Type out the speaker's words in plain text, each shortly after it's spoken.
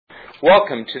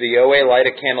Welcome to the OA Light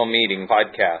a Candle Meeting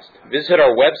podcast. Visit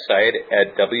our website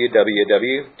at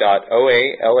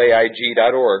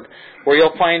www.oalaig.org, where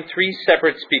you'll find 3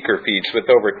 separate speaker feeds with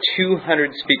over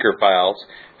 200 speaker files,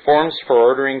 forms for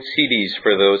ordering CDs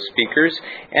for those speakers,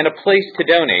 and a place to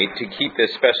donate to keep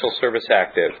this special service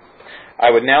active. I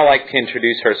would now like to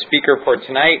introduce our speaker for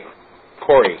tonight,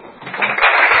 Corey.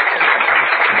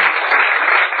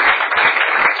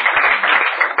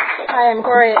 Hi, I'm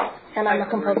Corey, and I'm a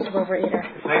compulsive overeater.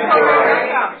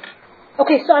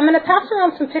 Okay, so I'm going to pass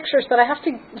around some pictures, but I have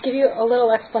to give you a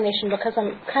little explanation because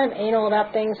I'm kind of anal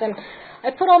about things, and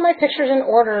I put all my pictures in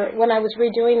order when I was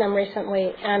redoing them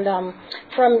recently, and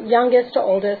from youngest to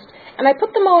oldest, and I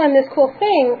put them all in this cool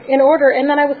thing in order, and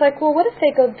then I was like, well, what if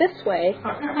they go this way?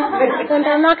 Then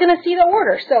I'm not going to see the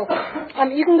order. So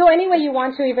you can go any way you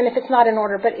want to, even if it's not in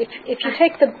order, but if you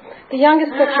take the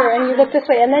youngest picture and you look this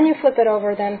way, and then you flip it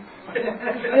over, then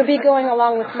you'll be going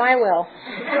along with my will.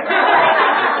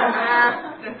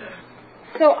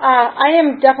 So I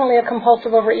am definitely a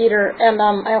compulsive overeater, and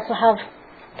I also have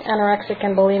anorexic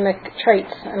and bulimic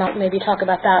traits, and I'll maybe talk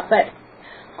about that. But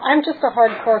I'm just a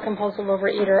hardcore compulsive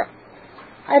overeater.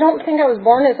 I don't think I was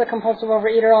born as a compulsive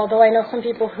overeater, although I know some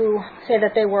people who say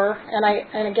that they were, and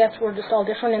I guess we're just all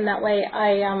different in that way.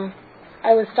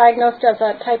 I was diagnosed as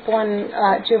a type 1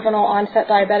 juvenile onset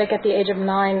diabetic at the age of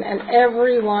 9, and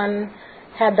everyone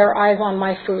had their eyes on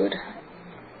my food.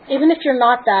 Even if you're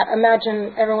not that,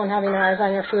 imagine everyone having their eyes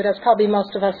on your food, as probably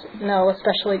most of us know,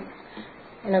 especially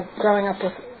growing up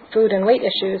with food and weight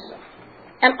issues.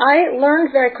 And I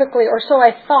learned very quickly, or so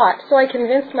I thought, so I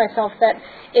convinced myself that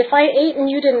if I ate and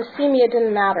you didn't see me, it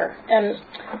didn't matter. And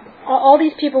all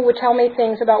these people would tell me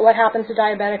things about what happens to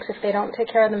diabetics if they don't take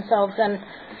care of themselves, and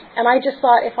I just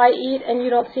thought, if I eat and you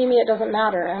don't see me, it doesn't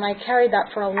matter. And I carried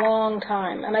that for a long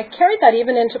time. And I carried that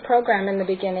even into program in the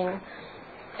beginning.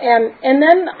 And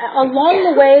then along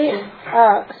the way,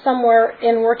 somewhere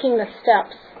in working the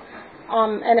steps,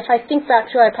 and if I think back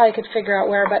to it, I probably could figure out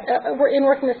where, but in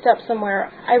working the steps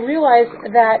somewhere, I realized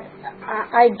that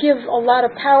I give a lot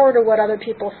of power to what other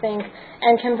people think.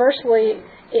 And conversely,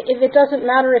 if it doesn't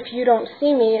matter if you don't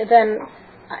see me, then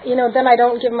I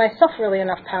don't give myself really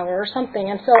enough power or something.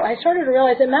 And so I started to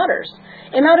realize it matters.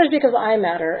 It matters because I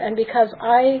matter, and because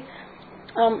I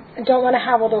don't want to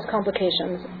have all those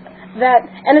complications.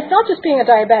 And it's not just being a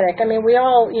diabetic. I mean, we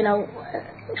all,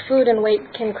 food and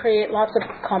weight can create lots of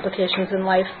complications in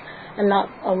life. I'm not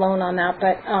alone on that,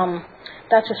 but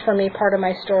that's just for me part of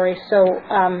my story. So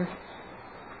I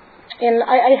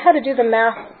had to do the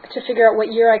math to figure out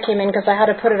what year I came in, because I had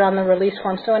to put it on the release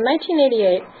form. So in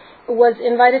 1988, was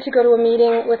invited to go to a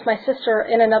meeting with my sister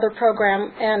in another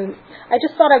program, and I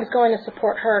just thought I was going to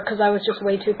support her because I was just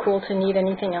way too cool to need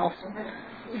anything else.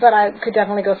 But I could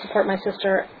definitely go support my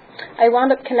sister. I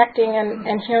wound up connecting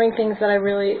and hearing things that I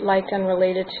really liked and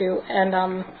related to. And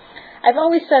I've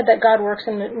always said that God works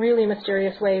in really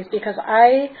mysterious ways, because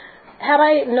had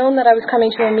I known that I was coming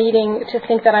to a meeting to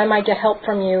think that I might get help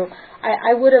from you,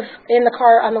 I would have, in the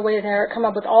car on the way there, come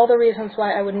up with all the reasons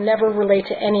why I would never relate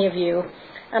to any of you.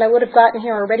 And I would have gotten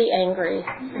here already angry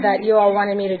that you all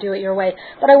wanted me to do it your way.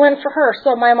 But I went for her,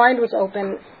 so my mind was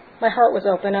open, my heart was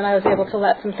open, and I was able to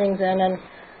let some things in and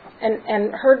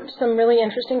heard some really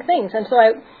interesting things. And so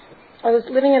I was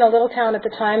living in a little town at the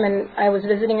time, and I was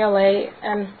visiting LA,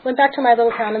 and went back to my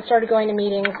little town and started going to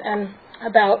meetings. And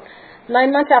about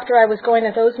 9 months after I was going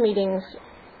to those meetings,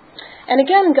 and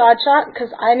again, God shot,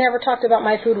 because I never talked about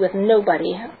my food with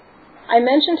nobody. I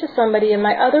mentioned to somebody in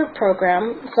my other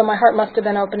program, so my heart must have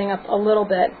been opening up a little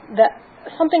bit, that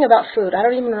something about food, I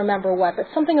don't even remember what, but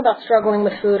something about struggling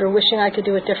with food or wishing I could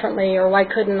do it differently, or why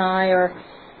couldn't I,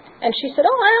 and she said,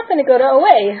 I happen to go to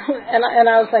OA. And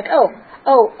I was like, no.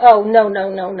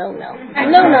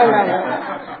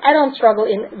 I don't struggle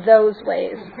in those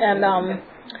ways. And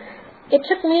it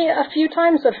took me a few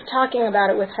times of talking about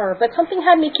it with her, but something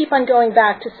had me keep on going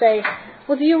back to say,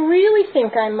 well, do you really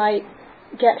think I might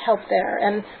get help there?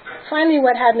 And finally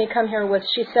what had me come here was,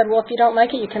 she said, well, if you don't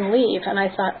like it, you can leave. And I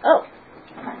thought, all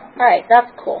right, that's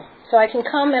cool. So I can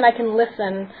come and I can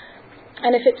listen,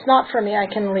 and if it's not for me, I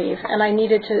can leave. And I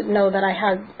needed to know that I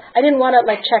didn't want to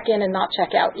check in and not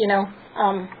check out,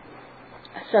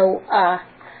 So I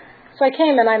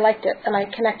came and I liked it, and I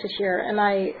connected here, and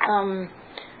I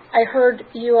heard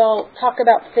you all talk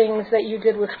about things that you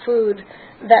did with food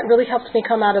that really helped me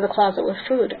come out of the closet with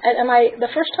food. And the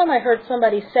first time I heard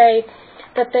somebody say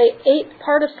that they ate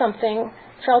part of something,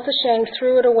 felt ashamed,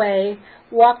 threw it away,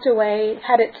 walked away,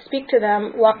 had it speak to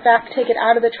them, walked back, take it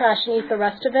out of the trash and eat the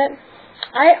rest of it,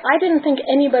 I didn't think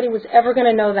anybody was ever going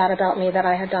to know that about me, that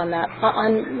I had done that,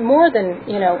 on more than,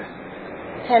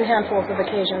 10 handfuls of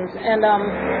occasions. And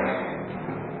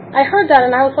I heard that,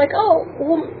 and I was like, oh,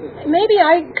 well, maybe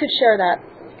I could share that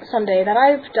someday, that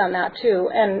I've done that too.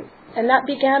 And that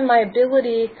began my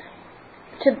ability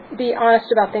to be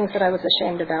honest about things that I was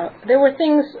ashamed about. There were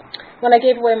things, when I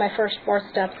gave away my first 4th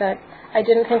step, that I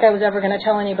didn't think I was ever going to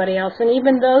tell anybody else. And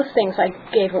even those things I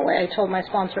gave away. I told my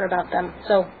sponsor about them.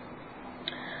 So,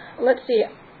 let's see.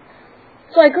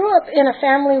 So I grew up in a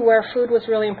family where food was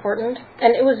really important,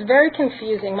 and it was very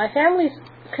confusing. My family's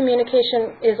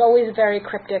communication is always very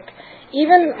cryptic.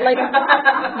 Even like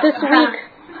this week,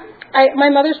 my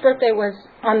mother's birthday was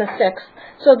on the 6th.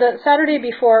 So the Saturday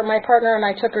before, my partner and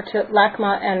I took her to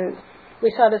LACMA, and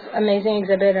we saw this amazing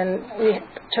exhibit, and we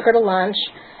took her to lunch.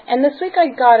 And this week I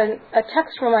got a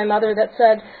text from my mother that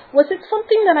said, was it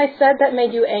something that I said that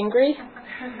made you angry?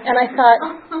 And I thought,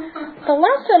 the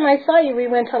last time I saw you, we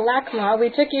went to LACMA. We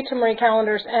took you to Marie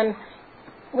Callender's, and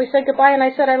we said goodbye, and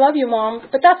I said, I love you, Mom.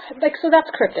 But that's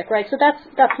cryptic, right? So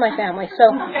that's my family.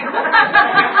 So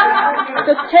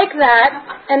take that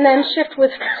and then shift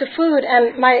to food.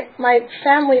 And my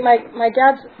family, my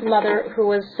dad's mother, who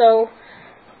was so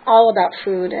all about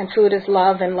food, and food is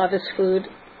love, and love is food.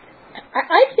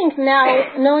 I think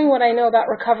now, knowing what I know about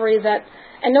recovery,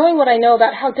 and knowing what I know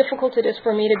about how difficult it is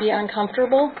for me to be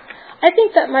uncomfortable, I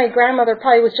think that my grandmother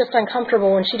probably was just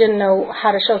uncomfortable when she didn't know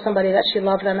how to show somebody that she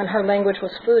loved them, and her language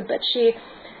was food. But she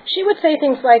would say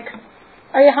things like,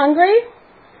 are you hungry?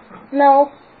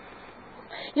 No.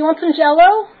 You want some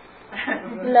Jell-O?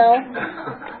 No.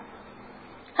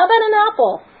 How about an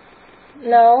apple?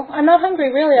 No. I'm not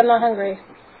hungry. Really, I'm not hungry.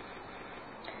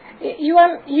 You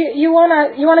want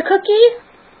a cookie?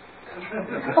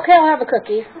 Okay, I'll have a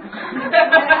cookie.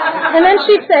 And then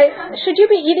she'd say, should you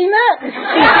be eating that?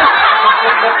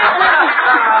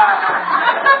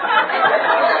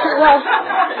 Well,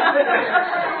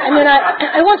 I mean,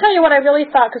 I won't tell you what I really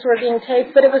thought because we're being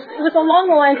taped, but it was along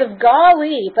the lines of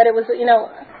golly, but it was,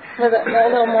 with a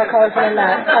little more colorful than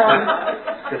that.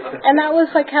 And that was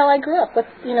like how I grew up with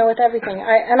everything.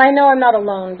 And I know I'm not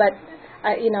alone, but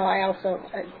I also,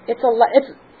 it's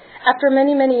after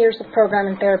many, many years of program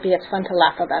and therapy, it's fun to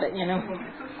laugh about it,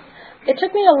 It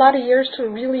took me a lot of years to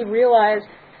really realize,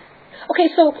 okay,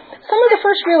 so some of the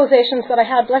first realizations that I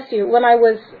had, bless you, when I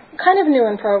was kind of new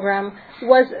in program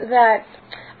was that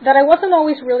I wasn't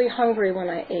always really hungry when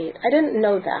I ate. I didn't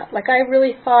know that. Like, I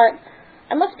really thought,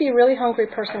 I must be a really hungry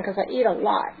person because I eat a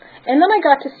lot. And then I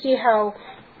got to see how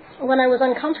when I was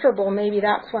uncomfortable, maybe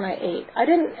that's when I ate. I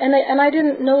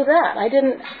didn't know that. I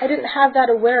didn't have that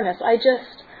awareness.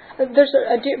 There's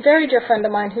a very dear friend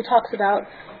of mine who talks about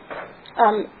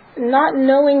not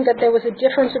knowing that there was a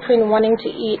difference between wanting to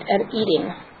eat and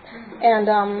eating. And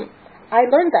I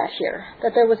learned that here,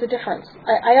 that there was a difference.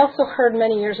 I also heard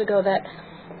many years ago that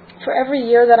for every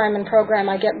year that I'm in program,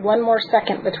 I get 1 more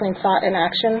second between thought and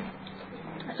action.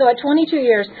 So at 22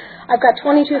 years, I've got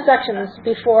 22 seconds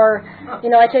before,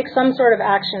 I take some sort of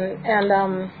action.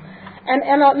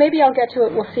 And maybe I'll get to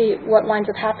it. We'll see what winds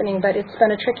up happening. But it's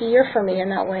been a tricky year for me in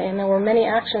that way. And there were many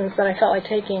actions that I felt like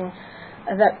taking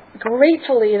that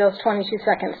gratefully those 22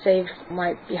 seconds saved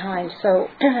my behind. So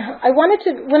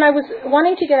when I was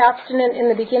wanting to get abstinent in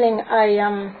the beginning, I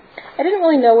didn't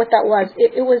really know what that was.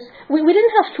 We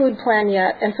didn't have food plan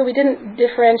yet, and so we didn't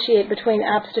differentiate between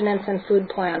abstinence and food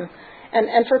plan.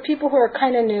 And for people who are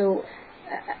kind of new,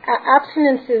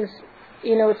 abstinence is,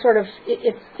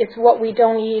 it's what we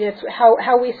don't eat. It's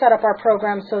how we set up our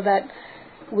program so that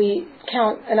we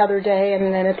count another day,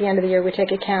 and then at the end of the year we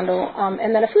take a candle.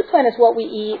 And then a food plan is what we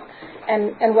eat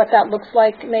and what that looks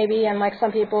like maybe. And like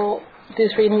some people do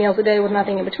 3 meals a day with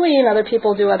nothing in between. Other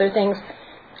people do other things.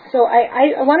 So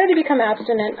I wanted to become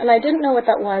abstinent, and I didn't know what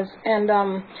that was. And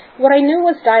what I knew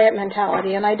was diet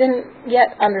mentality, and I didn't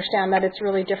yet understand that it's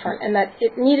really different and that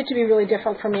it needed to be really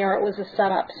different for me or it was a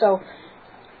setup. So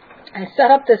I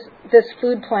set up this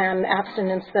food plan,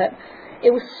 abstinence, that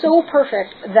it was so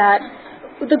perfect that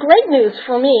the great news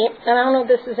for me, and I don't know if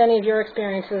this is any of your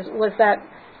experiences, was that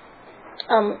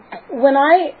when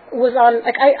I was on,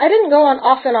 I didn't go on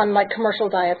often on commercial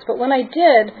diets, but when I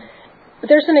did,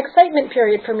 there's an excitement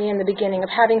period for me in the beginning of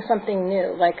having something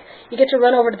new. Like, you get to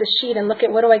run over to the sheet and look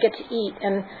at what do I get to eat,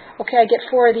 and okay, I get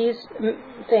 4 of these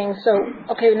things, so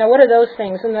okay, now what are those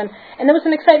things? And there was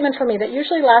an excitement for me that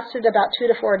usually lasted about 2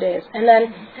 to 4 days. And then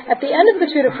at the end of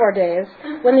the 2 to 4 days,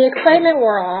 when the excitement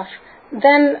wore off,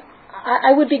 then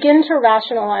I would begin to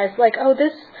rationalize,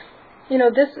 this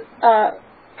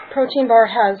protein bar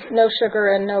has no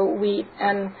sugar and no wheat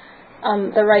and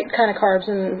the right kind of carbs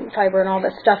and fiber and all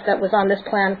that stuff that was on this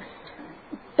plan.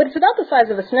 but it's about the size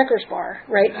of a Snickers bar,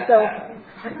 right? So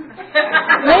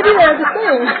maybe they're the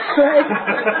same, right?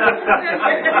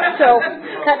 So,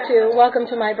 cut to welcome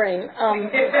to my brain.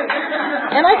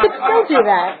 And I could still do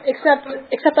that,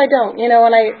 except I don't,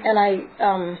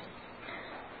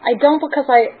 I don't because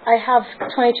I have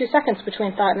 22 seconds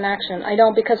between thought and action. I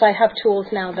don't because I have tools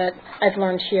now that I've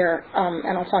learned here,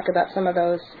 and I'll talk about some of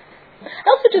those. I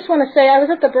also just want to say I was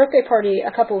at the birthday party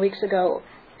a couple weeks ago,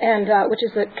 and which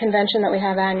is the convention that we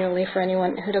have annually for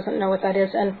anyone who doesn't know what that is.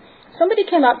 And somebody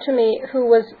came up to me who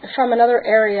was from another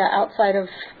area outside of,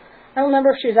 I don't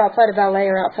remember if she was outside of LA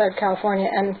or outside of California,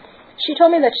 and she told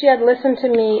me that she had listened to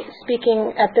me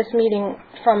speaking at this meeting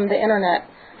from the internet,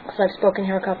 because I've spoken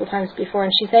here a couple times before,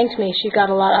 and she thanked me. She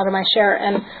got a lot out of my share.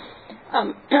 And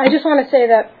I just want to say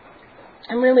that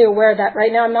I'm really aware that right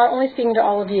now I'm not only speaking to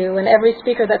all of you, and every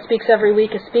speaker that speaks every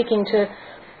week is speaking to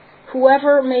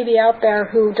whoever may be out there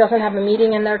who doesn't have a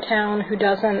meeting in their town, who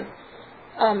doesn't,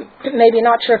 maybe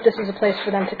not sure if this is a place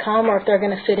for them to come or if they're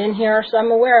going to fit in here. So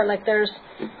I'm aware, like there's,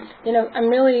 I'm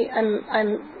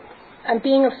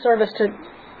being of service to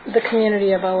the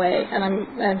community of OA,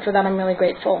 and for that I'm really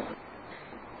grateful.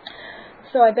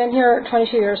 So I've been here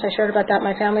 22 years. I shared about that.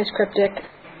 My family's cryptic.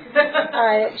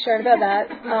 I shared about that.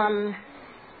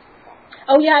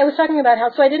 I was talking about how.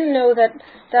 So I didn't know that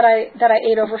I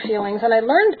ate over feelings, and I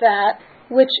learned that,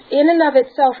 which in and of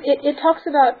itself, it talks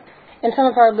about in some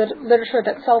of our literature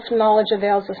that self-knowledge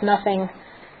avails us nothing.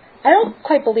 I don't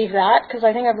quite believe that because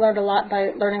I think I've learned a lot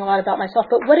by learning a lot about myself.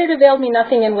 But what it availed me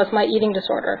nothing in was my eating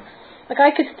disorder. Like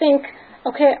I could think,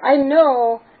 okay, I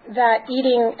know that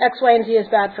eating X, Y, and Z is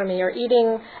bad for me, or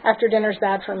eating after dinner is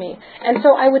bad for me. And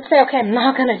so I would say, okay, I'm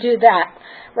not going to do that,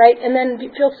 right? And then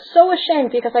feel so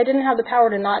ashamed because I didn't have the power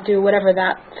to not do whatever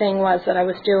that thing was that I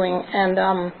was doing.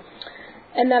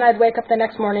 And then I'd wake up the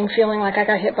next morning feeling like I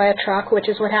got hit by a truck, which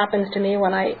is what happens to me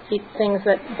when I eat things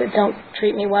that don't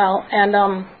treat me well. And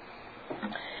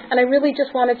I really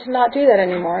just wanted to not do that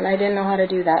anymore, and I didn't know how to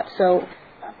do that. So.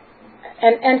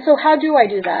 And so how do I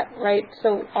do that, right?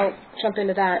 So I'll jump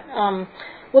into that.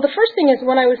 Well, the first thing is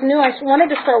when I was new, I wanted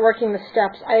to start working the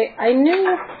steps. I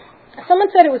knew,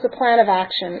 someone said it was a plan of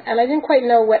action, and I didn't quite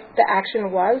know what the action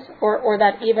was, or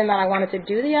that even that I wanted to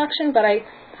do the action, but I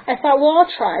thought, well, I'll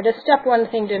try. The step one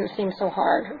thing didn't seem so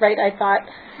hard, right? I thought,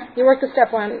 you work the step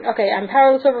one, okay, I'm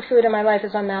powerless over food and my life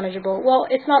is unmanageable. Well,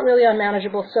 it's not really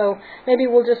unmanageable, so maybe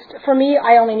for me,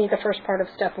 I only need the first part of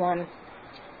step one.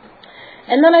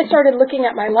 And then I started looking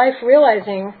at my life,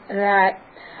 realizing that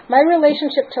my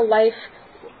relationship to life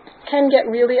can get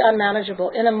really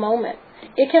unmanageable in a moment.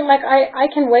 It can, I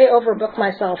can way overbook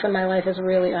myself and my life is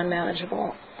really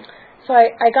unmanageable. So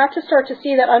I got to start to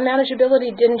see that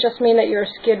unmanageability didn't just mean that you're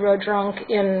a Skid Row drunk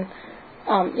in,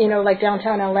 like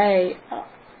downtown LA.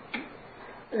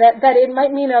 That it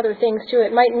might mean other things too.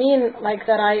 It might mean like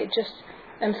that I just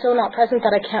am so not present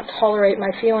that I can't tolerate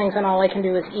my feelings and all I can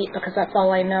do is eat because that's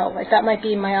all I know. Like that might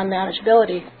be my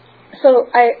unmanageability. So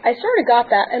I sort of got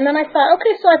that, and then I thought,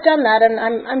 okay, so I've done that, and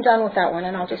I'm done with that one,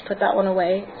 and I'll just put that one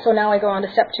away. So now I go on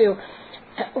to step two.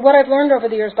 What I've learned over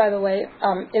the years, by the way,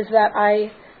 is that I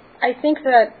think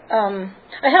that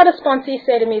I had a sponsee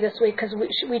say to me this week because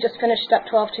we just finished step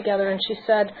 12 together, and she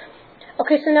said,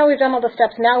 okay, so now we've done all the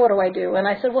steps. Now what do I do? And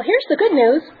I said, well, here's the good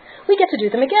news. We get to do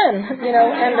them again,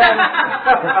 and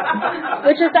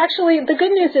which is actually, the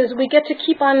good news is we get to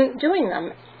keep on doing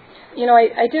them.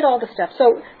 I did all the steps.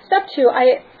 So step two,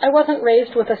 I wasn't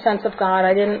raised with a sense of God.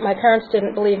 My parents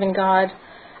didn't believe in God.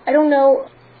 I don't know.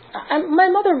 My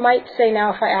mother might say now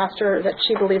if I asked her that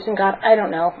she believes in God, I don't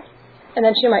know. And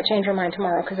then she might change her mind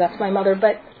tomorrow because that's my mother.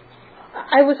 But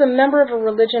I was a member of a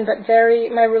religion, but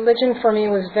my religion for me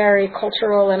was very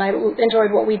cultural, and I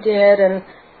enjoyed what we did, and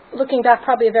looking back,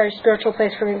 probably a very spiritual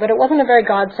place for me, but it wasn't a very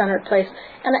God-centered place.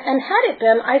 And had it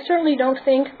been, I certainly don't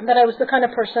think that I was the kind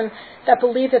of person that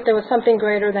believed that there was something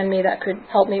greater than me that could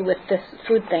help me with this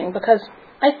food thing, because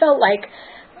I felt like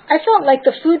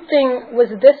the food thing was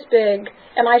this big,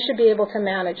 and I should be able to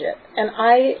manage it. And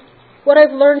what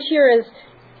I've learned here is,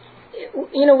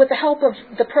 with the help of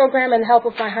the program and the help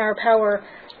of my higher power,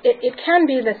 it can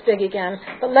be this big again,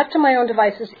 but left to my own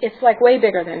devices, it's like way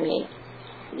bigger than me.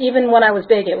 Even when I was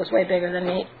big, it was way bigger than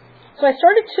me. So I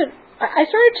started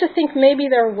to think maybe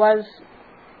there was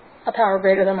a power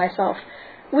greater than myself,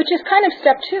 which is kind of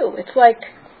step two. It's like,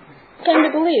 came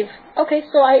to believe. Okay,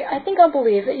 so I think I'll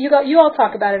believe. You all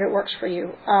talk about it. It works for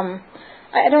you. I'm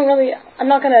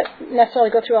not going to necessarily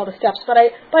go through all the steps, but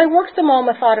I worked them all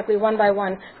methodically, one by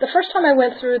one. The first time I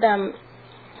went through them,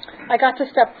 I got to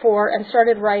step 4 and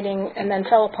started writing, and then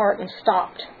fell apart and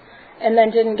stopped. And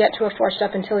then didn't get to a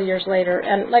 4-step until years later.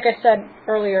 And like I said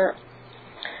earlier,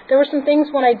 there were some things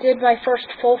when I did my first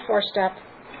full 4-step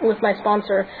with my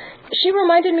sponsor. She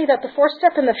reminded me that the 4th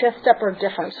step and the 5th step are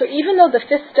different. So even though the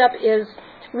 5th step is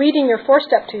reading your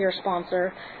 4-step to your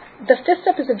sponsor, the 5th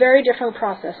step is a very different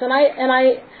process. And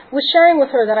I was sharing with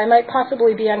her that I might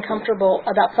possibly be uncomfortable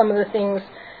about some of the things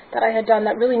that I had done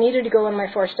that really needed to go in my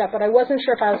 4th step, but I wasn't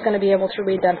sure if I was going to be able to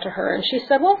read them to her. And she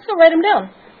said, well, so write them down.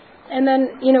 And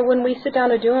then, when we sit down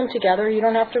to do them together, you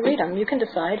don't have to read them. You can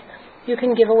decide. You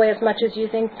can give away as much as you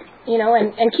think,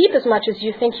 and keep as much as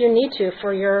you think you need to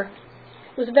for your...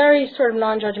 It was a very sort of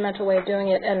non-judgmental way of doing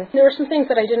it. And there were some things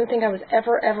that I didn't think I was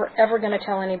ever going to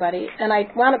tell anybody. And I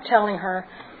wound up telling her.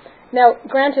 Now,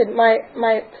 granted,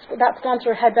 that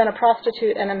sponsor had been a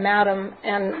prostitute and a madam,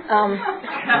 and, and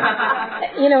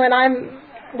I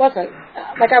wasn't.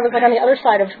 I was on the other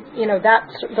side of,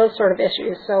 those sort of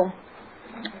issues. So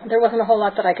there wasn't a whole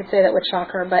lot that I could say that would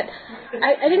shock her, but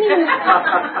I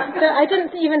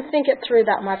didn't even think it through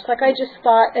that much. I just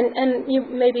thought, and you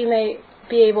maybe may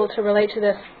be able to relate to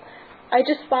this, I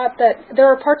just thought that there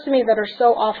are parts of me that are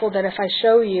so awful that if I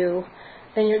show you,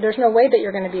 then there's no way that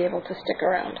you're going to be able to stick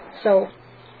around. So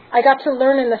I got to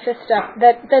learn in the 5th step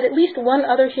that at least one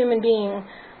other human being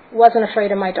wasn't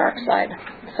afraid of my dark side.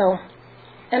 So,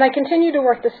 and I continue to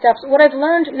work the steps. What I've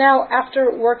learned now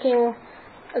after working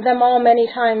them all many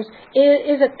times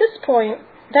is at this point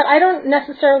that I don't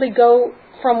necessarily go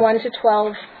from 1 to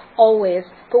 12 always.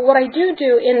 But what I do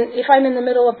if I'm in the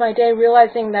middle of my day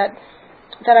realizing that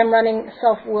I'm running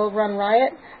self-will run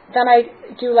riot, then I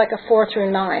do a 4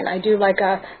 through 9. I do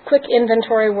a quick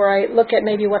inventory where I look at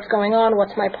maybe what's going on,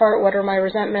 what's my part, what are my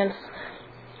resentments.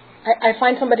 I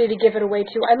find somebody to give it away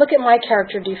to. I look at my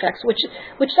character defects,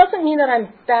 which doesn't mean that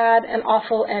I'm bad and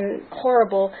awful and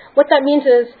horrible. What that means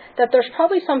is that there's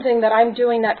probably something that I'm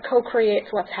doing that co-creates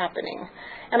what's happening.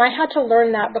 And I had to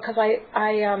learn that because I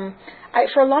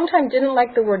for a long time didn't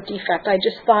like the word defect. I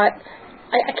just thought,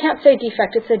 I can't say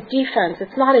defect, it's a defense.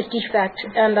 It's not a defect.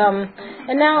 And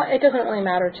now it doesn't really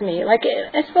matter to me.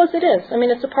 I suppose it is. I mean,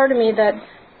 it's a part of me that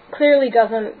clearly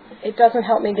doesn't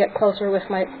help me get closer with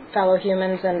my fellow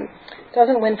humans and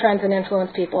doesn't win friends and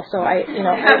influence people. So I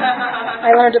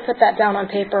learned to put that down on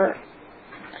paper.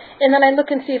 And then I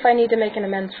look and see if I need to make an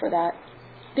amends for that.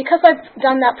 Because I've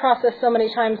done that process so many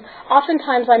times,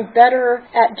 oftentimes I'm better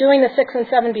at doing the 6 and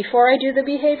 7 before I do the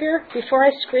behavior, before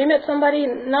I scream at somebody.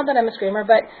 Not that I'm a screamer,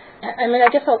 but I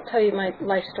guess I'll tell you my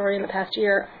life story in the past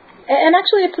year. And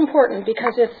actually it's important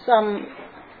because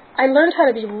I learned how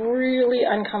to be really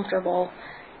uncomfortable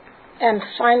and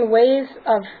find ways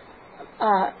of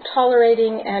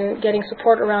tolerating and getting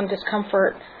support around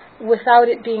discomfort without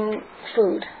it being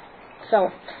food. So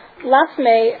last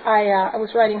May, I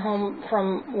was riding home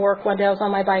from work. One day I was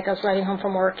on my bike. I was riding home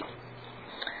from work.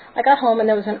 I got home and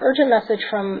there was an urgent message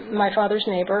from my father's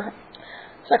neighbor.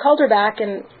 So I called her back,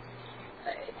 and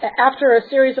after a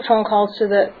series of phone calls to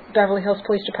the Beverly Hills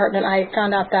Police Department, I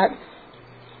found out that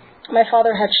my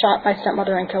father had shot my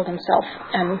stepmother and killed himself.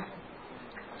 And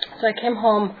so I came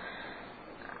home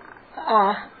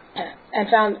and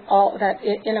found all that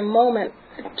in a moment.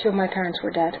 2 of my parents were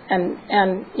dead, and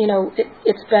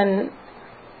it's been,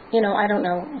 I don't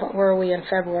know, where are we in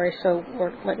February? So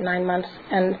we're 9 months,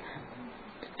 and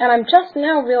I'm just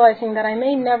now realizing that I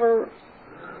may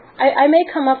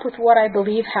come up with what I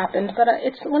believe happened, but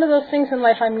it's one of those things in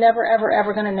life I'm never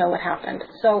ever going to know what happened.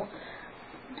 So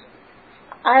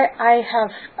I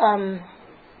have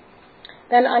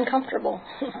been uncomfortable,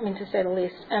 to say the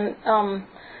least, and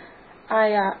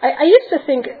I used to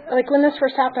think, when this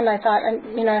first happened, I thought, I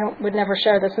would never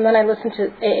share this. And then I listened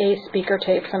to AA speaker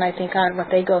tapes, and I think on what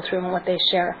they go through and what they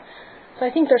share. So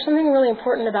I think there's something really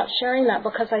important about sharing that,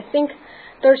 because I think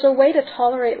there's a way to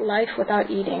tolerate life without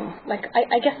eating.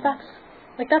 I guess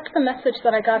that's the message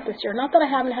that I got this year. Not that I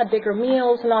haven't had bigger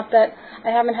meals, not that I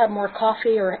haven't had more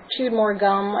coffee or chewed more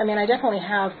gum. I definitely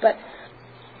have, but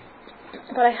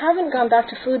I haven't gone back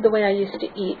to food the way I used to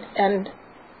eat. And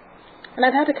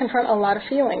I've had to confront a lot of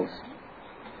feelings,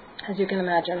 as you can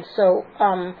imagine. So,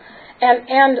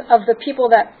 and of the people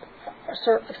that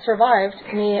survived,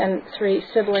 me and 3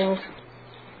 siblings,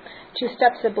 2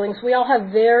 step-siblings, we all have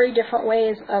very different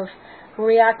ways of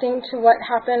reacting to what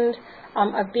happened,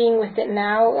 of being with it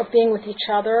now, of being with each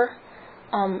other.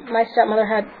 My stepmother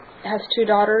has 2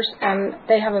 daughters, and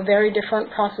they have a very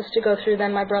different process to go through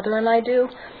than my brother and I do,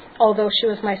 although she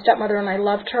was my stepmother and I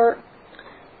loved her.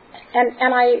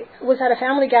 And I was at a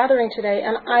family gathering today,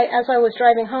 and as I was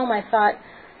driving home, I thought,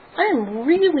 I am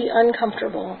really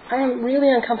uncomfortable.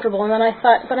 And then I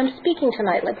thought, but I'm speaking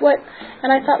tonight. What?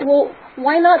 And I thought, well,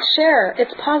 why not share?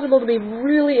 It's possible to be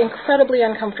really incredibly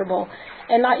uncomfortable.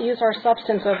 and not use our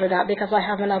substance over that because I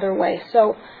have another way.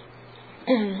 So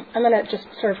I'm going to just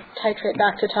sort of titrate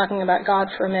back to talking about God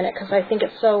for a minute because I think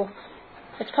it's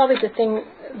probably the thing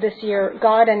this year,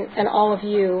 God and all of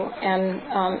you,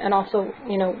 and also,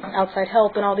 outside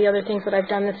help and all the other things that I've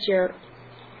done this year.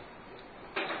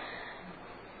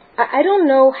 I don't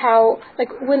know how, like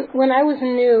when I was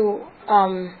new,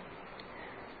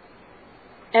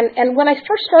 and when I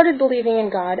first started believing in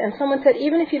God, and someone said,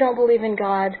 even if you don't believe in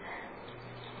God,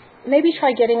 maybe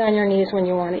try getting on your knees when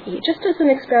you want to eat, just as an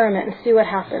experiment and see what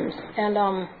happens. And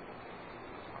I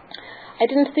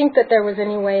didn't think that there was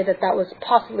any way that was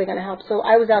possibly going to help, so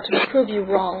I was out to prove you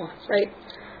wrong, right,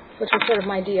 which was sort of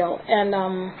my deal. And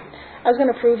I was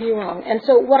going to prove you wrong. And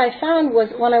so what I found was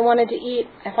when I wanted to eat,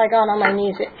 if I got on my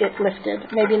knees, it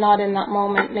lifted. Maybe not in that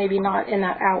moment, maybe not in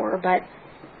that hour, but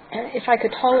if I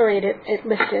could tolerate it, it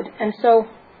lifted. And so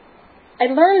I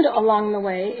learned along the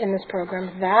way in this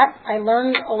program that. I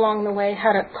learned along the way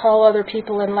how to call other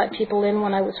people and let people in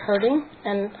when I was hurting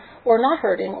or not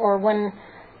hurting, or when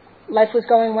life was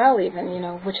going well even,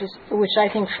 which I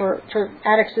think for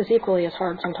addicts is equally as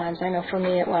hard sometimes. I know for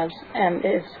me it was and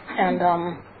is. And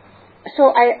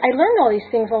so I learned all these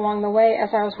things along the way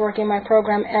as I was working my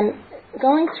program and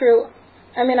going through.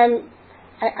 I mean, I'm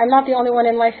not the only one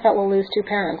in life that will lose two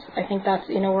parents. I think that's,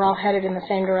 we're all headed in the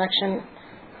same direction.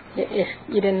 If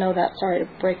you didn't know that, sorry to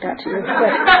break that to you.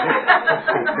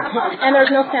 And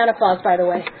there's no Santa Claus, by the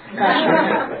way. Gosh,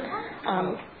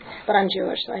 but I'm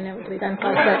Jewish, so I never believe Santa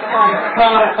Claus.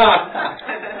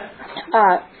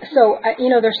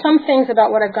 There's some things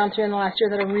about what I've gone through in the last year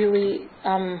that are really,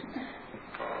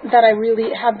 that I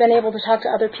really have been able to talk to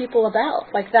other people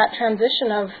about, like that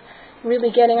transition of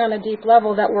really getting on a deep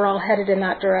level that we're all headed in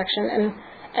that direction.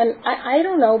 And I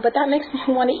don't know, but that makes me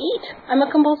want to eat. I'm a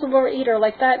compulsive overeater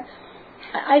like that.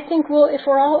 I think, well, if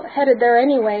we're all headed there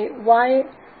anyway, why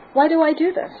do I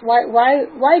do this?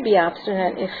 Why be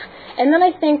abstinent? And then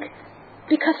I think,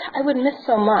 because I would miss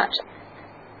so much.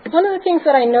 One of the things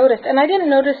that I noticed, and I didn't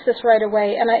notice this right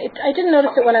away, and I didn't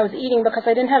notice it when I was eating because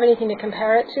I didn't have anything to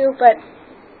compare it to, but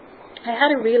I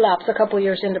had a relapse a couple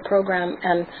years into program,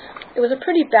 and it was a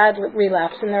pretty bad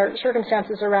relapse, and there are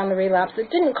circumstances around the relapse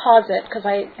that didn't cause it, because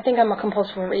I think I'm a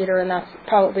compulsive overeater, and that's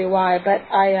probably why, but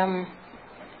I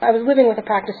was living with a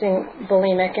practicing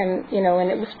bulimic, and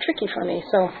it was tricky for me,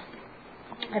 so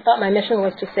I thought my mission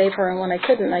was to save her, and when I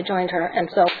couldn't, I joined her, and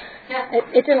so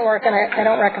it didn't work, and I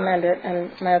don't recommend it,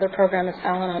 and my other program is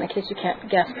Al-Anon, in case you can't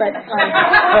guess, but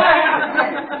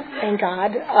thank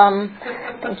God,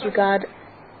 thank you, God.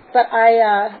 But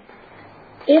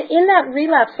in that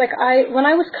relapse, when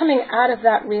I was coming out of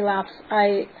that relapse,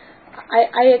 I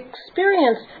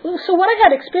experienced, so what I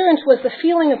had experienced was the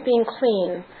feeling of being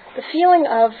clean, the feeling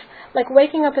of like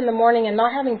waking up in the morning and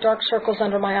not having dark circles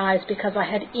under my eyes because I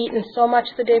had eaten so much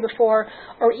the day before,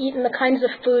 or eaten the kinds of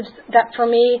foods that for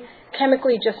me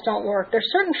chemically just don't work. There's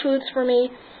certain foods for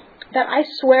me that I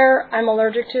swear I'm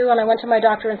allergic to, and I went to my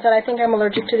doctor and said, I think I'm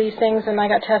allergic to these things, and I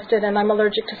got tested, and I'm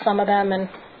allergic to some of them, and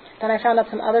then I found out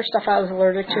some other stuff I was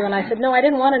allergic to, and I said, no, I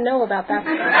didn't want to know about that.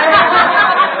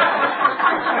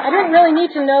 I didn't really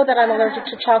need to know that I'm allergic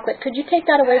to chocolate. Could you take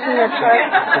that away from your chart?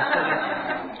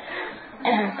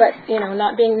 But,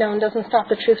 not being known doesn't stop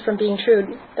the truth from being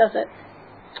true, does it?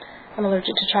 I'm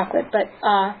allergic to chocolate. But,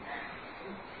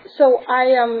 so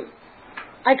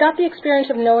I got the experience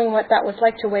of knowing what that was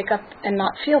like to wake up and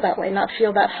not feel that way, not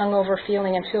feel that hungover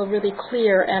feeling, and feel really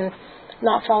clear and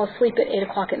not fall asleep at 8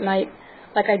 o'clock at night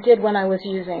like I did when I was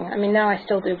using. I mean, now I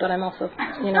still do, but I'm also,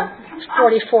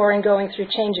 44 and going through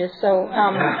changes. So,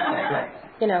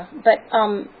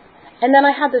 and then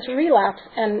I had this relapse,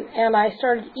 and I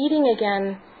started eating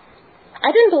again.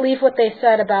 I didn't believe what they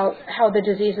said about how the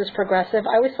disease is progressive.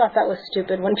 I always thought that was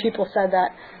stupid when people said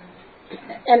that.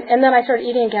 And then I started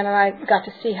eating again, and I got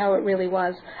to see how it really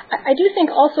was. I do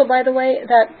think also, by the way,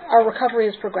 that our recovery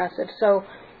is progressive. So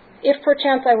if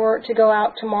perchance I were to go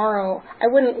out tomorrow, I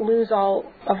wouldn't lose all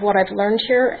of what I've learned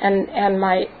here and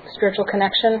my spiritual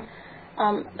connection.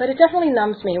 But it definitely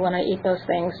numbs me when I eat those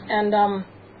things. And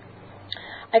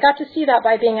I got to see that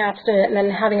by being abstinent and then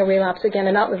having a relapse again,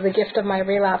 and that was the gift of my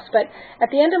relapse. But at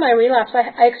the end of my relapse,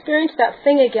 I experienced that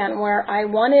thing again where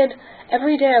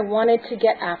every day I wanted to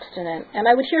get abstinent. And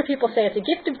I would hear people say, it's a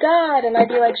gift of God, and I'd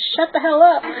be like, shut the hell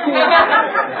up.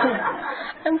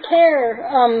 I don't care.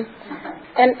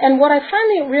 And what I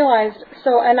finally realized,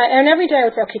 and every day I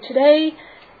would say, okay, today,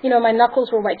 my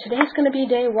knuckles were white. Today's going to be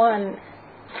day one.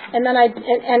 And then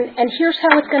and here's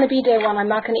how it's going to be day one. I'm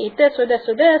not going to eat this or this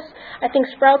or this. I think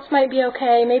sprouts might be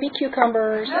okay, maybe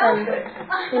cucumbers, and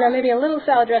maybe a little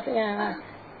salad dressing.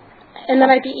 And then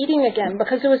I'd be eating again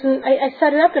because I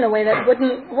set it up in a way that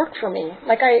wouldn't work for me.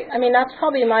 I mean, that's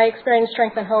probably my experience,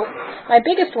 strength, and hope. My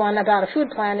biggest one about a food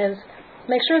plan is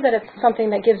make sure that it's something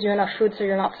that gives you enough food so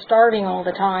you're not starving all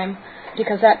the time,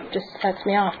 because that just sets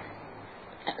me off.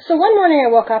 So one morning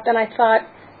I woke up and I thought,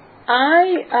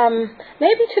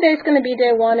 maybe today's going to be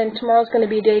day one and tomorrow's going to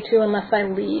be day two unless I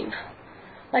leave.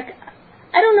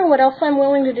 I don't know what else I'm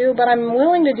willing to do, but I'm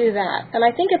willing to do that. And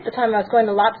I think at the time I was going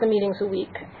to lots of meetings a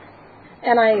week.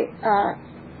 And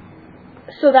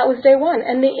so that was day one.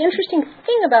 And the interesting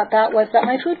thing about that was that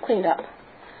my food cleaned up.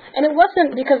 And it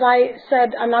wasn't because I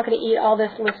said I'm not going to eat all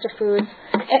this list of foods.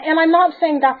 And I'm not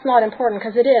saying that's not important,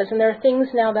 because it is. And there are things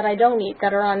now that I don't eat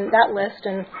that are on that list,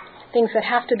 and things that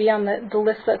have to be on the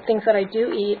list of things that I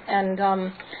do eat. And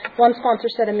one sponsor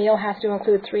said a meal has to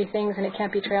include 3 things, and it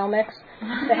can't be trail mix.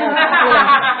 They have,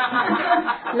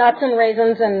 nuts and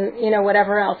raisins and,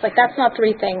 whatever else. That's not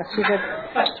 3 things. She said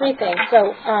 3 things.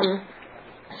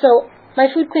 So my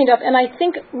food cleaned up, and I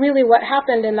think really what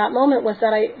happened in that moment was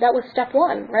that was step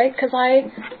one, right? Because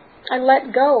I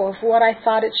let go of what I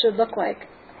thought it should look like,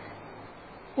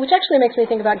 which actually makes me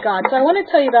think about God. So I want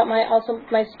to tell you about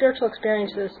my spiritual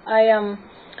experiences.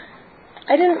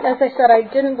 I didn't, as I said, I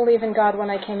didn't believe in God when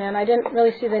I came in. I didn't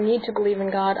really see the need to believe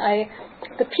in God.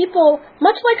 The people,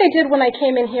 much like I did when I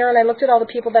came in here and I looked at all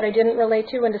the people that I didn't relate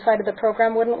to and decided the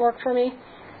program wouldn't work for me,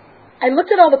 I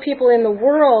looked at all the people in the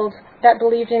world that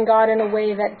believed in God in a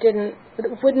way that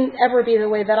wouldn't ever be the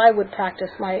way that I would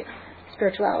practice my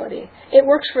spirituality. It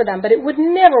works for them, but it would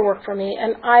never work for me.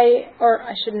 And I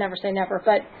should never say never,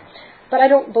 but I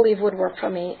don't believe would work for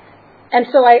me. And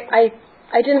so I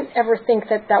didn't ever think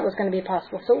that was going to be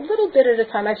possible. So a little bit at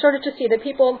a time, I started to see that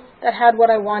people that had what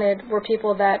I wanted were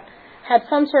people that had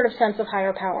some sort of sense of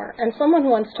higher power. And someone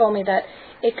once told me that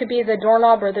it could be the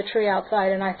doorknob or the tree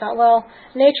outside. And I thought, well,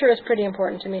 nature is pretty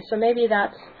important to me. So maybe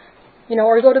that's,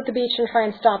 or go to the beach and try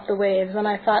and stop the waves. And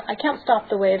I thought, I can't stop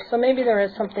the waves, so maybe there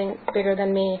is something bigger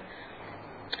than me.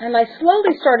 And I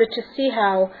slowly started to see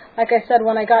how, like I said,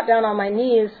 when I got down on my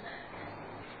knees,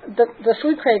 the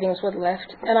food cravings would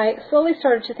lift. And I slowly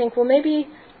started to think, well, maybe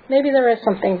there is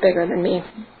something bigger than me.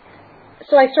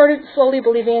 So I started slowly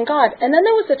believing in God. And then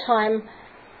there was a time,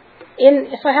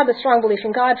 so I had the strong belief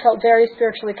in God, felt very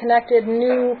spiritually connected,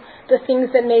 knew the things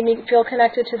that made me feel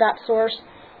connected to that source.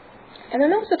 And then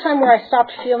there was a time where I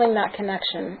stopped feeling that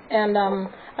connection. And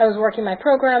I was working my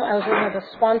program. I was working with a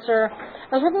sponsor.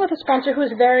 I was working with a sponsor who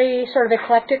was very sort of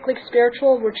eclectically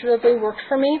spiritual, which really worked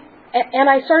for me. And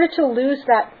I started to lose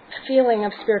that feeling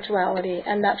of spirituality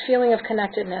and that feeling of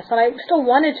connectedness. And I still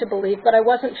wanted to believe, but I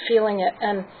wasn't feeling it.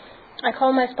 And I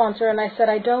called my sponsor and I said,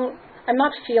 I'm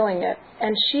not feeling it.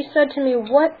 And she said to me,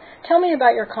 tell me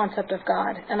about your concept of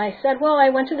God. And I said, well, I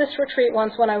went to this retreat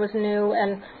once when I was new,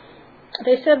 and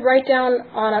they said, write down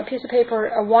on a piece of paper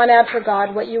a 1 ad for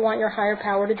God, what you want your higher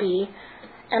power to be.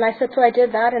 And I said, so I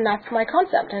did that, and that's my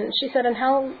concept. And she said, and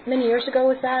how many years ago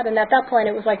was that? And at that point,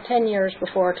 it was like 10 years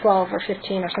before, 12 or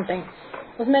 15 or something.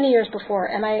 It was many years before.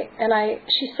 And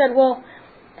she said, well,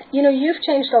 you've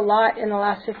changed a lot in the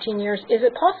last 15 years. Is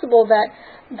it possible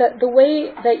that the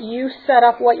way that you set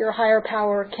up what your higher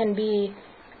power can be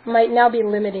might now be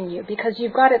limiting you? Because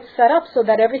you've got it set up so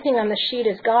that everything on the sheet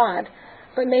is God,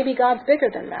 but maybe God's bigger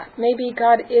than that. Maybe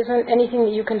God isn't anything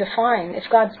that you can define. If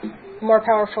God's more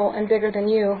powerful and bigger than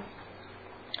you,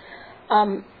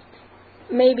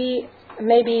 maybe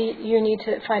you need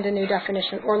to find a new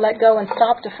definition or let go and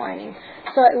stop defining.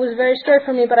 So it was very scary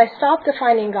for me, but I stopped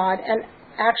defining God. And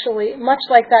actually, much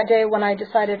like that day when I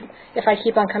decided if I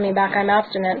keep on coming back, I'm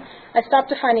abstinent, I stopped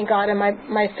defining God, and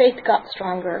my faith got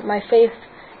stronger, my faith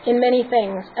in many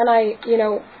things. And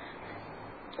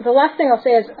the last thing I'll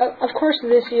say is, of course,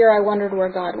 this year I wondered where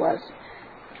God was.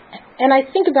 And I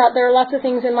think about, there are lots of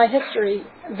things in my history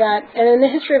and in the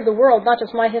history of the world, not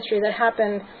just my history, that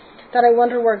happened that I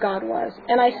wonder where God was.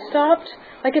 And I stopped,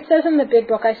 like it says in the big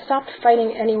book, I stopped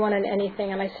fighting anyone and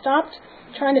anything, and I stopped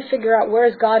trying to figure out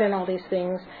where's God in all these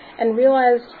things, and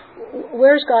realized,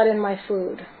 where's God in my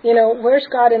food? Where's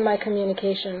God in my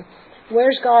communication?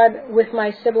 Where's God with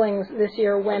my siblings this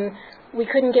year when we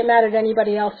couldn't get mad at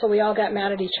anybody else, so we all got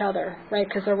mad at each other, right?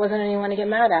 Because there wasn't anyone to get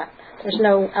mad at. There's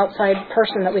no outside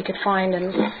person that we could find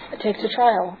and take to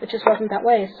trial. It just wasn't that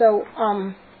way. So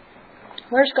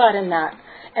where's God in that?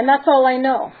 And that's all I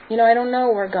know. I don't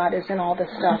know where God is in all this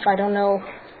stuff. I don't know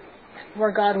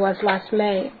where God was last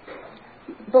May.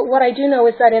 But what I do know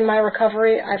is that in my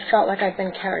recovery, I felt like I've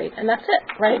been carried. And that's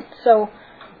it, right? So,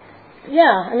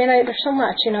 yeah, there's so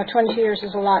much. 22 years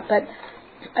is a lot. But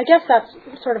I guess that's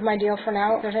sort of my deal for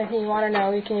now. If there's anything you want to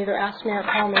know, you can either ask me or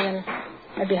call me, and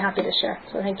I'd be happy to share.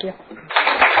 So thank you.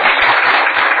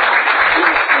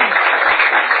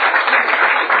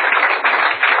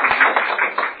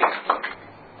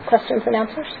 questions and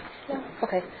answers? Yeah.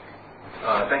 Okay.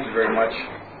 Thank you very much.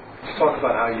 Let's talk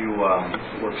about how you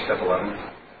work Step 11.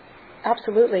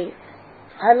 Absolutely.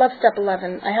 I love Step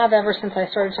 11. I have ever since I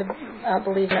started to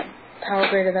believe in a power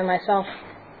greater than myself.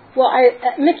 Well,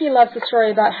 Mickey loves the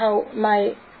story about how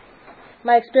my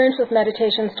experience with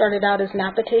meditation started out as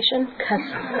napitation, because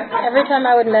every time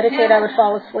I would meditate, I would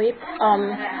fall asleep.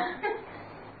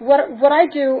 What I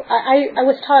do, I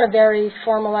was taught a very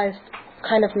formalized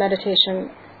kind of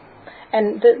meditation,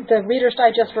 and the Reader's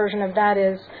Digest version of that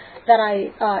is that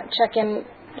I check in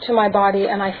to my body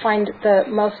and I find the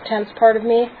most tense part of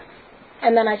me,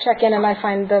 and then I check in and I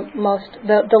find the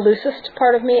loosest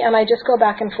part of me, and I just go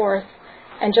back and forth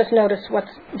and just notice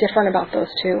what's different about those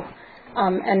two.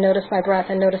 And notice my breath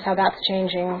and notice how that's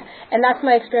changing. And that's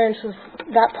my experience with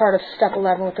that part of Step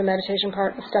 11, with the meditation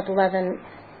part of Step 11.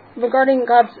 Regarding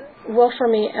God's will for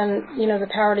me and, the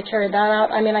power to carry that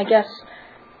out, I guess,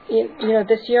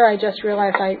 this year I just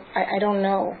realized I don't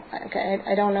know. Okay,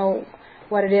 I don't know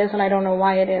what it is and I don't know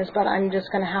why it is, but I'm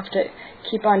just going to have to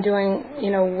keep on doing,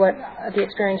 what the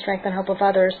experience, strength, and hope of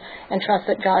others, and trust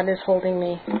that God is holding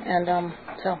me. And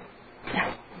so,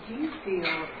 yeah. Do you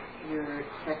feel your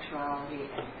sexuality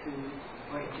and food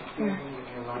were interfering in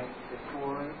your life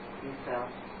before you felt?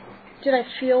 Did I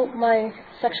feel my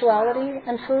sexuality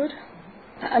and food?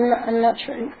 I'm not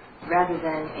sure. Rather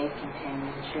than a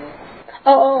companionship?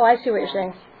 Oh, I see what you're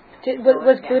saying.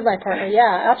 Was food my partner?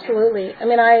 Yeah, absolutely.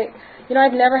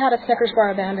 I've never had a Snickers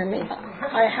bar abandon me.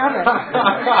 I haven't.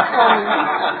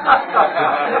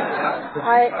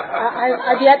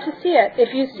 I've yet to see it.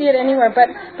 If you see it anywhere, but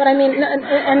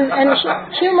and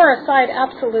humor aside,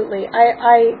 absolutely.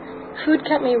 Food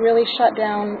kept me really shut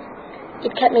down.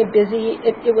 It kept me busy.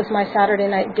 It was my Saturday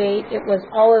night date. It was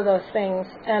all of those things.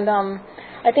 And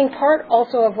I think part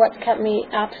also of what's kept me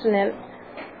abstinent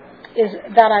is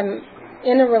that I'm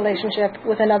in a relationship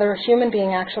with another human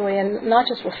being, actually, and not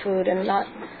just with food, and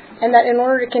that in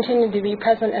order to continue to be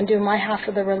present and do my half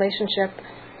of the relationship,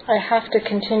 I have to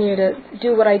continue to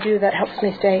do what I do that helps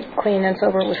me stay clean and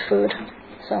sober with food.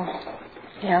 So,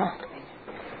 yeah.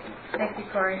 Thank you,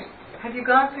 Corey. Have you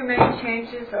gone through many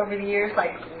changes over the years,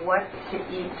 like what to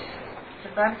eat?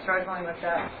 Because I'm struggling with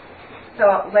that.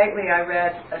 So lately I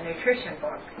read a nutrition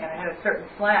book, and it had a certain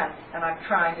plan, and I'm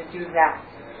trying to do that.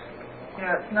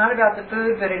 It's not about the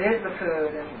food, but it is the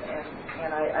food,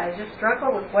 and I just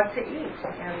struggle with what to eat,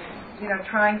 and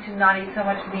trying to not eat so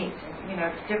much meat,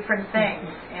 different things.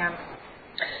 And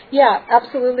yeah,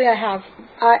 absolutely, I have.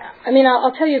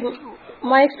 I'll tell you,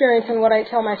 my experience and what I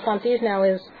tell my sponsees now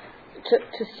is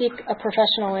to seek a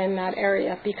professional in that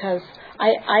area, because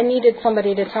I needed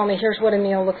somebody to tell me, here's what a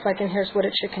meal looks like and here's what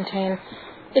it should contain.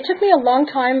 It took me a long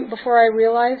time before I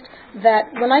realized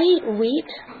that when I eat wheat,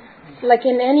 like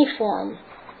in any form,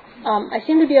 I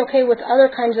seem to be okay with other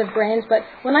kinds of grains, but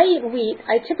when I eat wheat,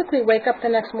 I typically wake up the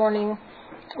next morning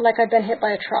like I've been hit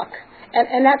by a truck.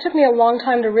 And that took me a long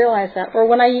time to realize that. Or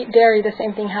when I eat dairy, the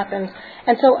same thing happens.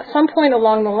 And so at some point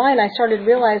along the line, I started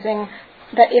realizing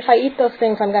that if I eat those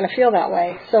things, I'm going to feel that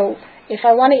way. So if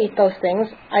I want to eat those things,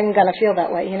 I'm going to feel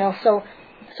that way, So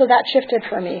that shifted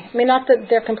for me. Not that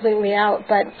they're completely out,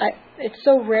 but it's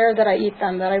so rare that I eat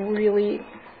them that I really...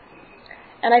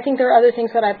 And I think there are other things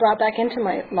that I brought back into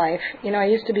my life. I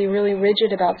used to be really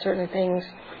rigid about certain things,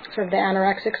 sort of the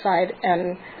anorexic side,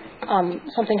 and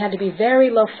something had to be very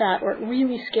low fat or it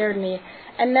really scared me.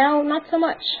 And now, not so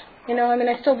much.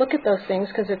 I still look at those things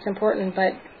because it's important,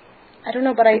 but I don't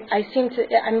know, but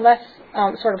I'm less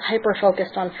sort of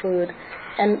hyper-focused on food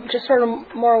and just sort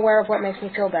of more aware of what makes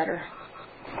me feel better.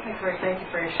 Thank you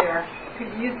for your share.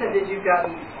 You said that you've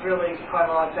gotten really quite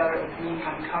a lot better at being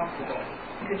uncomfortable.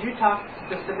 Could you talk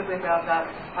specifically about that?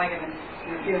 Like if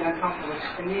you're feeling uncomfortable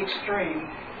in the extreme,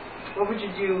 what would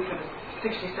you do for the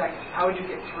 60 seconds? How would you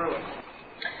get through it?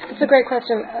 It's a great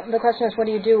question. The question is, what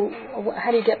do you do?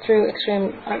 How do you get through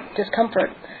extreme discomfort?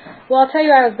 Well, I'll tell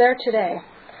you, I was there today.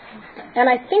 And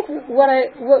I think what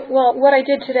I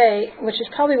did today, which is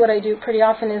probably what I do pretty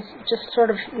often, is just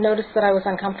sort of notice that I was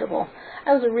uncomfortable.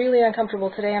 I was really uncomfortable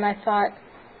today, and I thought,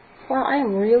 wow, I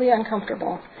am really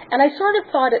uncomfortable. And I sort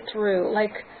of thought it through,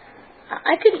 like,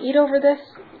 I could eat over this,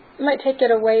 might take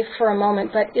it away for a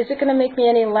moment, but is it going to make me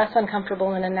any less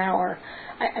uncomfortable in an hour?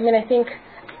 I think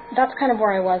that's kind of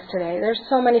where I was today. There's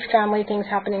so many family things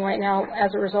happening right now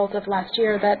as a result of last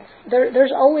year that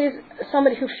there's always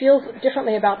somebody who feels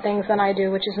differently about things than I do,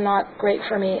 which is not great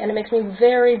for me, and it makes me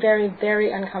very, very,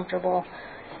 very uncomfortable.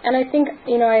 And I think,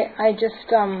 I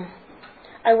just,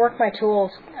 I work my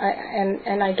tools,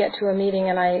 and I get to a meeting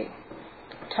and I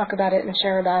talk about it and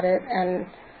share about it, and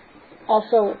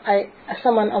also,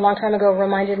 someone a long time ago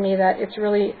reminded me that it's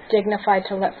really dignified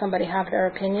to let somebody have their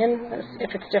opinion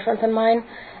if it's different than mine.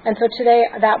 And so today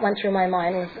that went through my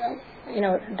mind was,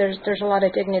 there's a lot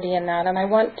of dignity in that, and I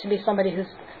want to be somebody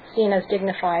who's seen as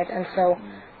dignified. And so,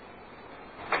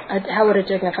 how would a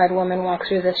dignified woman walk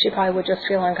through this? She probably would just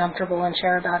feel uncomfortable and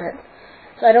share about it.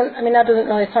 So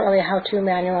it's not really a how-to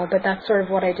manual, but that's sort of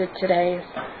what I did today.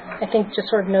 I think just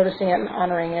sort of noticing it and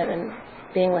honoring it and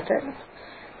being with it.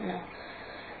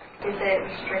 Is it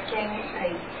restricting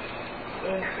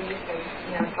increase of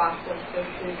fossil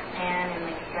food plan and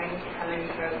starting to come in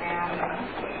programs?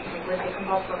 With the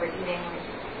compulsive overeating,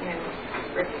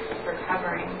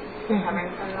 recovering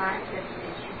from that, did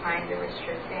you find the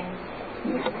restricting?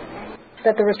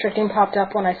 That the restricting popped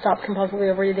up when I stopped compulsively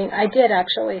overeating. I did,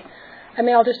 actually.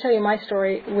 I'll just tell you my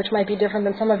story, which might be different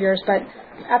than some of yours, but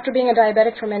after being a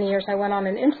diabetic for many years, I went on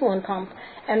an insulin pump.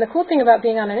 And the cool thing about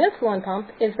being on an insulin pump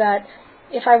is that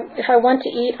if I want to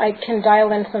eat, I can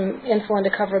dial in some insulin to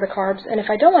cover the carbs, and if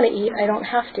I don't want to eat, I don't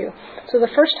have to. So the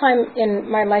first time in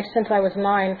my life since I was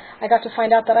 9, I got to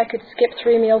find out that I could skip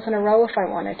 3 meals in a row if I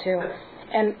wanted to.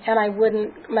 And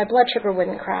my blood sugar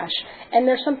wouldn't crash. And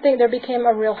there became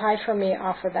a real high for me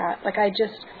off of that.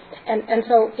 And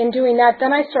so in doing that,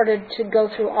 then I started to go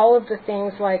through all of the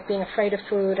things like being afraid of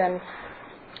food and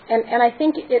I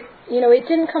think it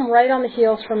didn't come right on the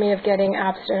heels for me of getting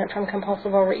abstinent from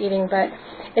compulsive overeating, but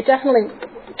it definitely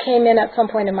came in at some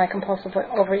point in my compulsive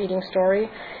overeating story.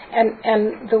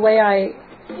 And the way I,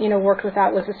 worked with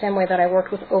that was the same way that I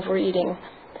worked with overeating.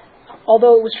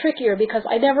 Although it was trickier because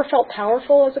I never felt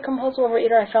powerful as a compulsive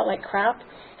overeater. I felt like crap.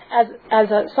 As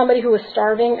somebody who was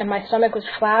starving and my stomach was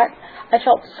flat, I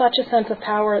felt such a sense of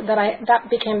power that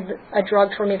became a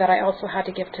drug for me that I also had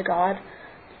to give to God.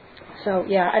 So,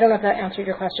 yeah, I don't know if that answered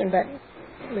your question, but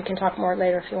we can talk more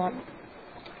later if you want.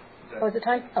 Oh, is it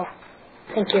time? Oh,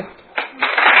 thank you.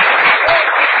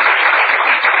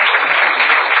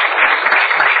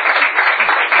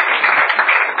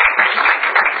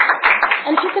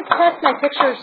 And you could press my pictures